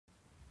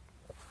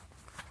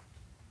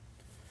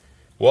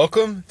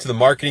Welcome to the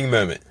Marketing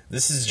Moment.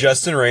 This is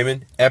Justin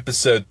Raymond,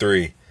 episode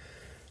 3.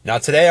 Now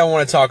today I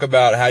want to talk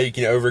about how you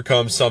can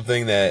overcome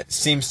something that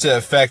seems to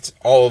affect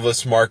all of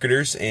us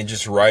marketers and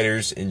just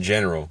writers in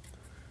general.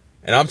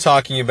 And I'm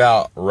talking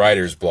about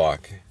writer's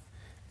block.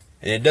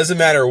 And it doesn't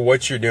matter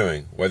what you're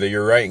doing, whether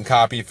you're writing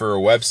copy for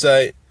a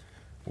website,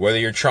 whether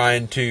you're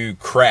trying to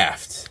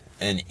craft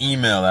an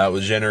email that will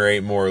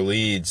generate more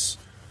leads,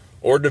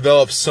 or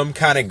develop some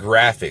kind of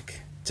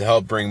graphic to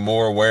help bring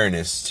more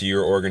awareness to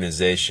your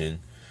organization.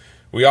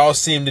 We all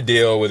seem to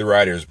deal with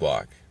writer's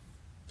block.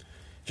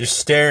 Just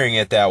staring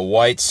at that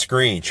white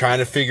screen, trying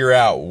to figure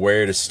out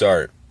where to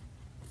start.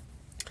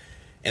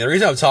 And the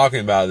reason I'm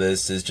talking about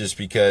this is just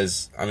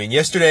because,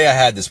 yesterday I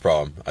had this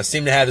problem. I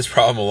seem to have this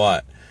problem a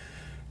lot.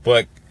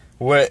 But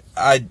what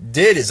I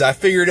did is I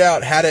figured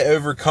out how to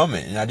overcome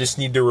it, and I just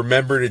need to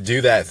remember to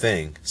do that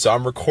thing. So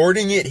I'm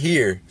recording it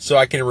here so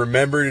I can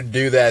remember to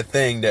do that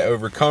thing to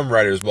overcome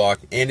writer's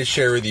block and to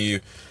share with you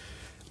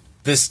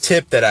this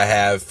tip that I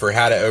have for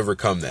how to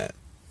overcome that.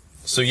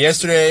 So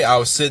yesterday I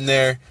was sitting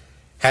there,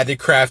 had to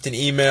craft an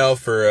email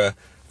for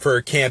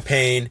a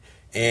campaign,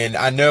 and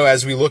I know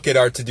as we look at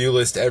our to-do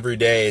list every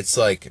day, it's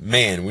like,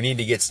 man, we need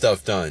to get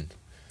stuff done.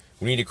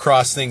 We need to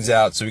cross things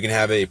out so we can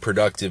have a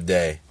productive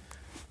day.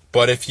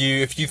 But if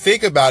you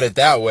think about it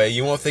that way,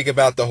 you won't think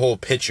about the whole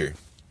picture.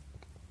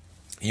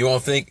 You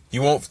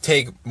won't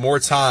take more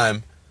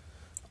time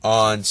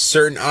on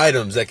certain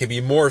items that can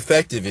be more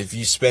effective if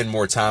you spend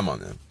more time on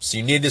them. So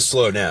you need to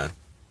slow down.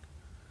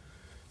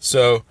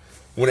 So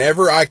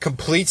whenever I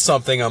complete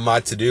something on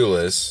my to-do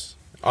list,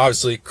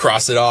 obviously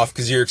cross it off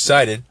because you're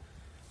excited,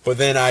 but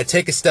then I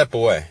take a step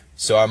away.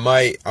 So I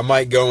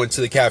might go into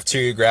the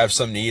cafeteria, grab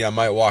something to eat. I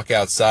might walk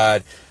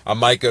outside. I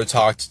might go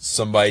talk to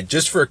somebody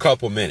just for a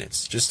couple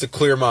minutes, just to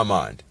clear my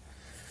mind.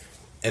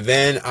 And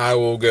then I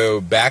will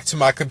go back to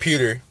my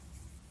computer,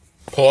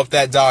 pull up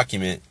that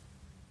document,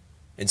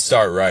 and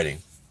start writing.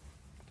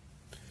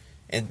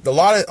 And a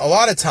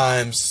lot of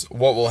times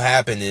what will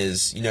happen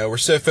is, we're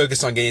so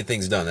focused on getting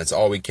things done. That's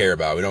all we care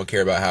about. We don't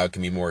care about how it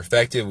can be more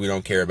effective. We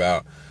don't care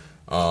about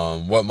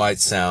what might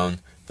sound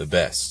the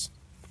best.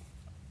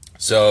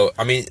 So,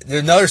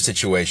 another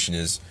situation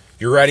is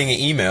you're writing an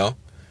email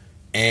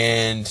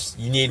and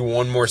you need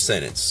one more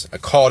sentence, a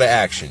call to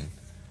action.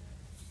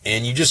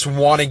 And you just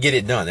want to get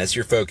it done. That's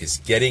your focus,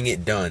 getting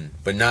it done,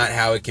 but not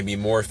how it can be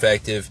more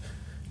effective,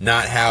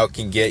 not how it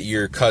can get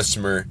your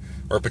customer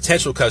or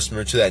potential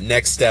customer to that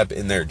next step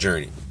in their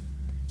journey.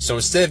 So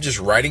instead of just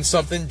writing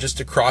something just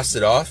to cross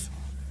it off,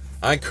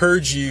 I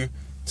encourage you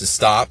to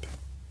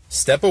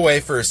step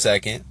away for a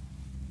second,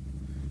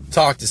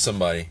 talk to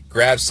somebody,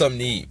 grab something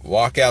to eat,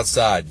 walk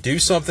outside, do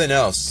something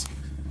else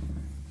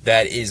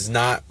that is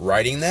not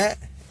writing that,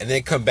 and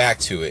then come back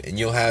to it, and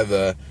you'll have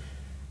a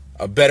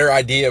better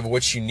idea of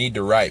what you need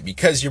to write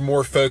because you're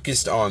more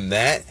focused on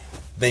that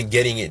than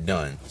getting it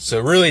done. So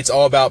really it's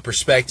all about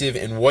perspective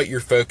and what you're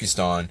focused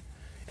on,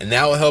 and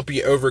that will help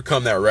you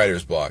overcome that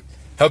writer's block,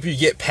 help you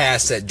get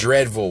past that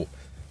dreadful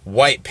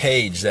white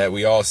page that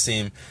we all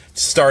seem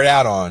to start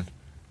out on.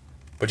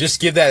 But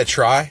just give that a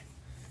try.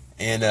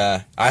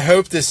 And I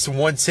hope this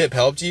one tip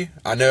helped you.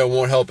 I know it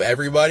won't help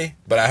everybody,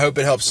 but I hope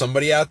it helps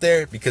somebody out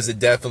there because it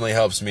definitely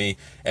helps me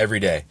every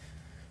day.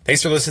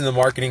 Thanks for listening to The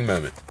Marketing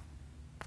Moment.